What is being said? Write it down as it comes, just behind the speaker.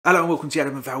Hello and welcome to the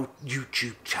Adam and Val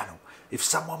YouTube channel. If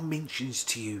someone mentions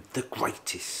to you the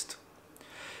greatest,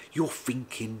 you're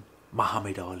thinking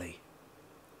Muhammad Ali.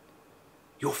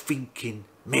 You're thinking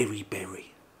Mary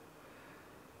Berry.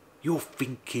 You're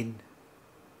thinking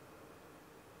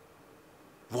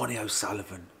Ronnie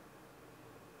O'Sullivan,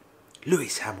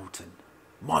 Lewis Hamilton,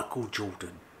 Michael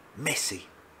Jordan, Messi.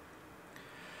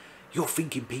 You're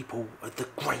thinking people are the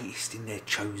greatest in their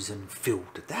chosen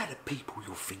field. They're the people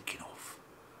you're thinking of.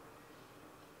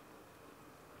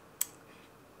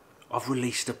 I've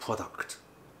released a product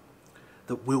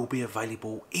that will be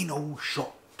available in all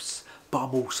shops, but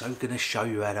I'm also going to show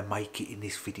you how to make it in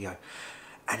this video.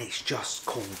 And it's just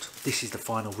called, this is the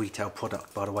final retail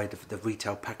product, by the way, the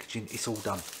retail packaging, it's all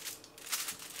done.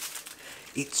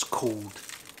 It's called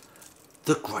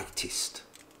The Greatest.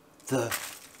 The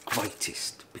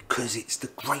Greatest, because it's the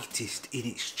greatest in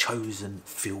its chosen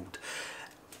field.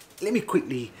 Let me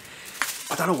quickly,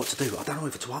 I don't know what to do. I don't know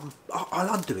whether to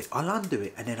I'll undo it. I'll undo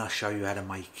it and then I'll show you how to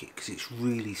make it, because it's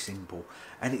really simple.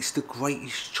 And it's the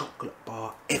greatest chocolate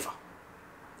bar ever.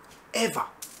 Ever.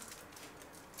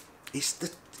 It's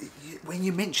the, when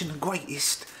you mention the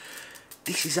greatest,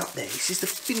 this is up there. This is the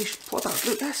finished product.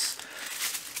 Look,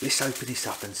 let's open this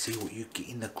up and see what you get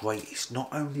in the greatest. Not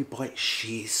only by its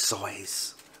sheer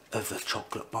size of a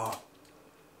chocolate bar,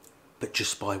 but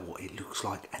just by what it looks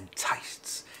like and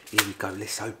tastes. Here we go,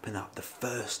 let's open up the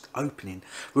first opening.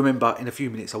 Remember, in a few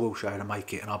minutes I will show you how to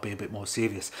make it and I'll be a bit more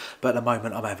serious, but at the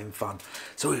moment I'm having fun.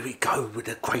 So here we go with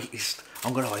the greatest.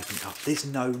 I'm going to open it up. There's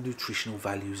no nutritional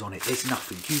values on it. There's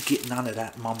nothing. You get none of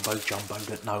that mumbo jumbo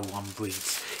that no one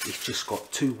breeds. It's just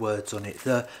got two words on it,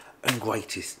 the and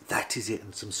greatest. That is it,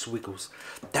 and some swiggles.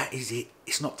 That is it.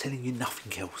 It's not telling you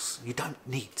nothing else. You don't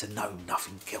need to know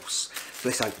nothing else. So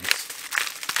let's open this.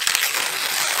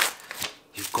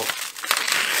 You've got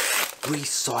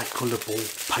recyclable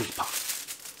paper.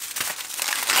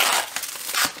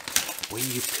 When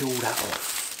you peel that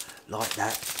off like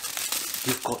that,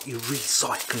 you've got your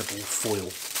recyclable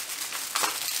foil.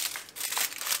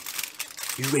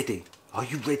 You ready? Are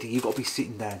you ready? You've got to be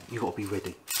sitting down. You've got to be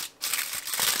ready.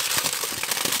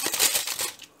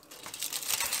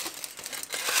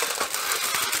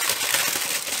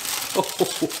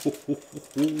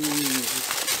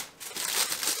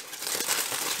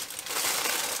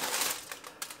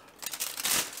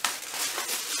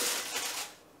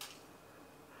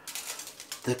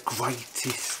 The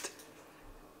greatest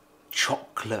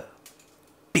chocolate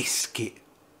biscuit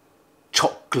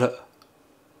chocolate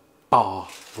bar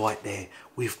right there.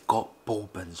 We've got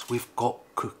bourbons, we've got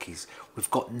cookies, we've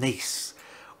got Nice,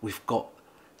 we've got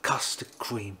custard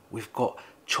cream, we've got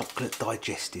chocolate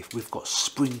digestive, we've got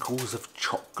sprinkles of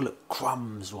chocolate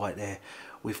crumbs right there,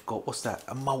 we've got, what's that,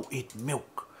 a malted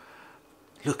milk.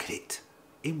 Look at it,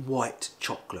 in white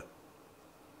chocolate.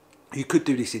 You could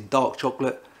do this in dark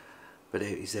chocolate, but there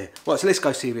it is there. Right, so let's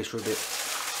go serious for a bit.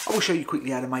 I will show you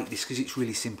quickly how to make this, because it's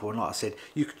really simple. And like I said,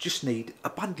 you could just need a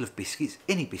bundle of biscuits,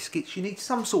 any biscuits. You need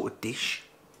some sort of dish.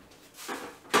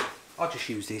 I'll just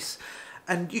use this.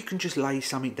 And you can just lay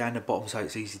something down the bottom so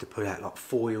it's easy to put out, like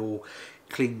foil,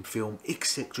 cling film,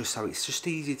 etc. So it's just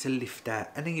easy to lift out.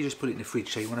 And then you just put it in the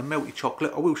fridge. So you want to melt your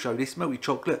chocolate. I will show this, melt your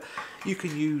chocolate. You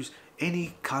can use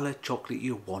any colour chocolate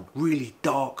you want. Really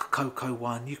dark cocoa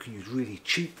one. You can use really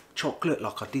cheap chocolate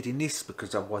like I did in this,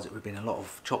 because otherwise it would have been a lot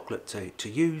of chocolate to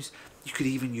use. You could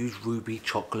even use ruby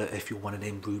chocolate if you're one of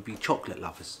them ruby chocolate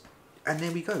lovers. And there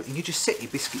we go. And you just set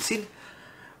your biscuits in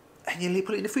and you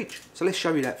put it in the fridge. So let's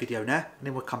show you that video now, and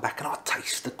then we'll come back and I'll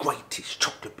taste the greatest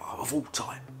chocolate bar of all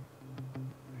time.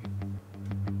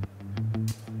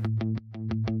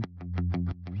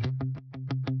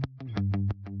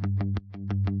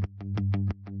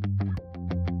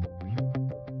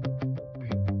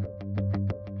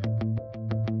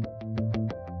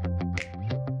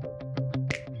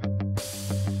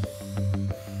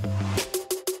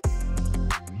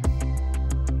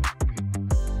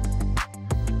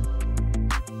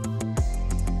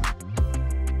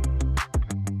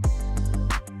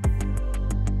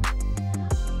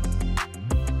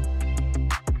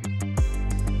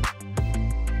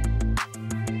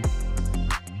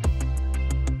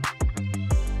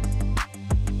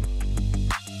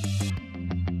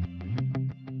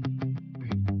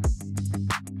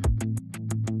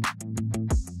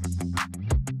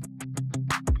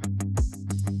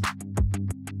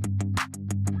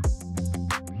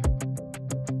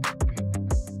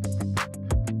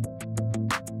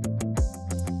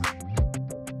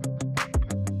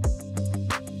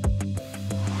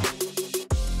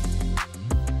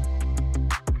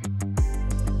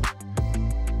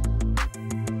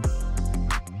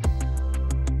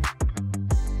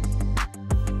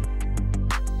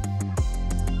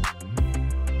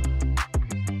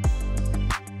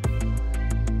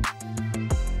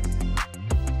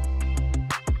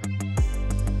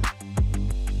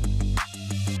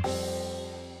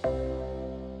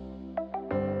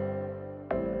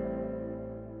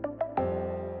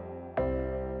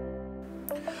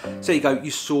 So you go, you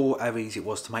saw how easy it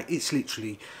was to make. It's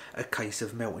literally a case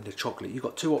of melting the chocolate. You've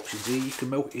got two options here. You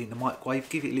can melt it in the microwave,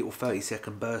 give it a little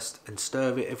 30-second burst and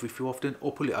stir it every few often,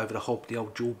 or pull it over the hob, the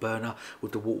old dual burner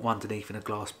with the water underneath in a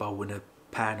glass bowl and a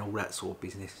pan, all that sort of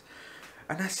business.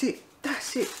 And that's it,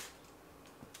 that's it.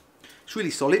 It's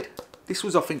really solid. This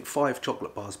was, I think, 5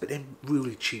 chocolate bars, but then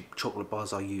really cheap chocolate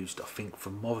bars I used, I think,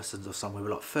 from Morrison's or somewhere, were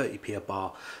like 30p a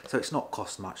bar. So it's not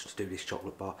cost much to do this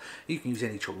chocolate bar. You can use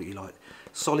any chocolate you like.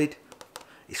 Solid.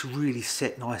 It's really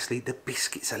set nicely. The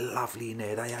biscuits are lovely in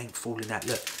there. They ain't falling out.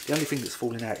 Look, the only thing that's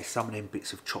falling out is some of them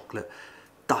bits of chocolate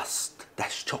dust.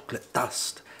 That's chocolate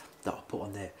dust that I put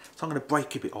on there. So I'm going to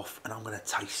break a bit off and I'm going to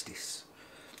taste this.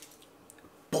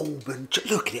 Bourbon.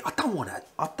 Look at it. I don't want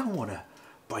to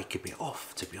break a bit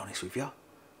off, to be honest with you.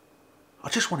 I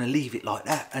just want to leave it like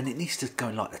that, and it needs to go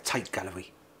in like the Tate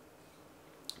Gallery.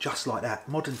 Just like that.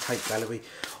 Modern Tate Gallery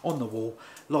on the wall,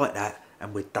 like that,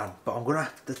 and we're done. But I'm going to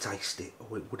have to taste it,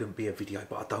 or it wouldn't be a video,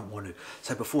 but I don't want to.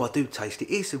 So before I do taste it,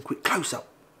 here's some quick close-up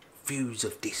views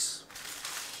of this.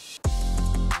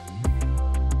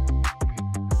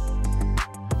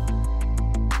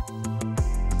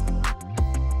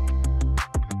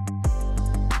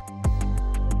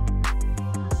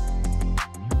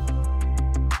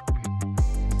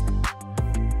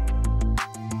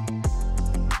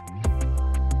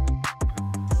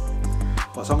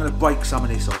 So I'm going to break some of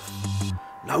this off.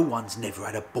 No one's never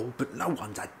had a ball, but no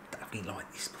one's had anything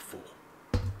like this before.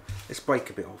 Let's break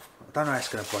a bit off. I don't know how it's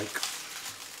going to break.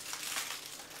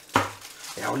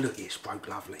 Yeah, oh look, it's broke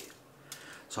lovely.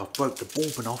 So I've broke the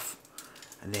bourbon off,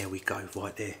 and there we go,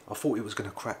 right there. I thought it was going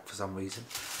to crack for some reason.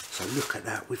 So look at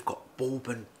that, we've got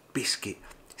bourbon biscuit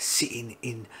sitting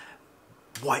in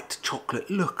white chocolate.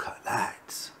 Look at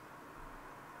that.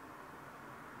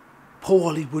 Paul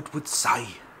Hollywood would say,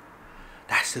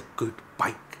 that's a good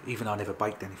bake, even though I never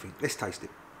baked anything. Let's taste it.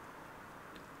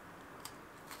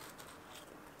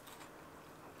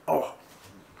 Oh.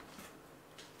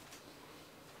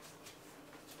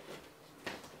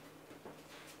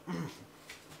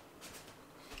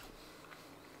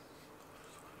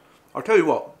 I'll tell you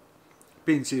what,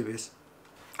 being serious,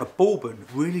 a bourbon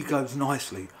really goes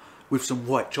nicely with some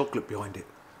white chocolate behind it.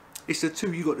 It's the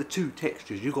two, you got the two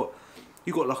textures. You got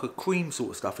like a cream sort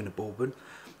of stuff in the bourbon.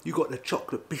 You got the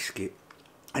chocolate biscuit,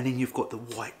 and then you've got the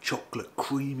white chocolate,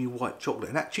 creamy white chocolate.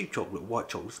 And that cheap chocolate, white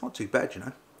chocolate, it's not too bad, you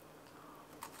know.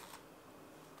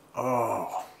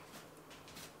 Oh.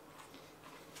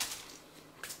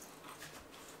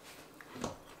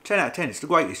 10 out of 10, it's the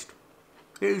greatest.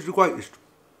 It is the greatest.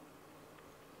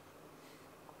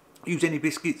 Use any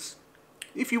biscuits.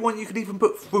 If you want, you can even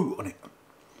put fruit on it.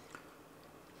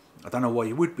 I don't know why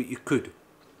you would, but you could.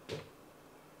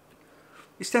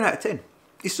 It's 10 out of 10.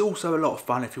 It's also a lot of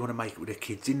fun if you want to make it with the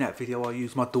kids. In that video I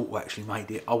used, my daughter actually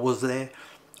made it. I was there.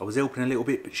 I was helping a little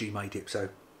bit, but she made it. So,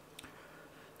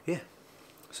 yeah.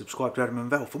 Subscribe to Adam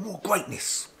and Val for more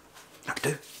greatness.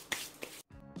 That'll do.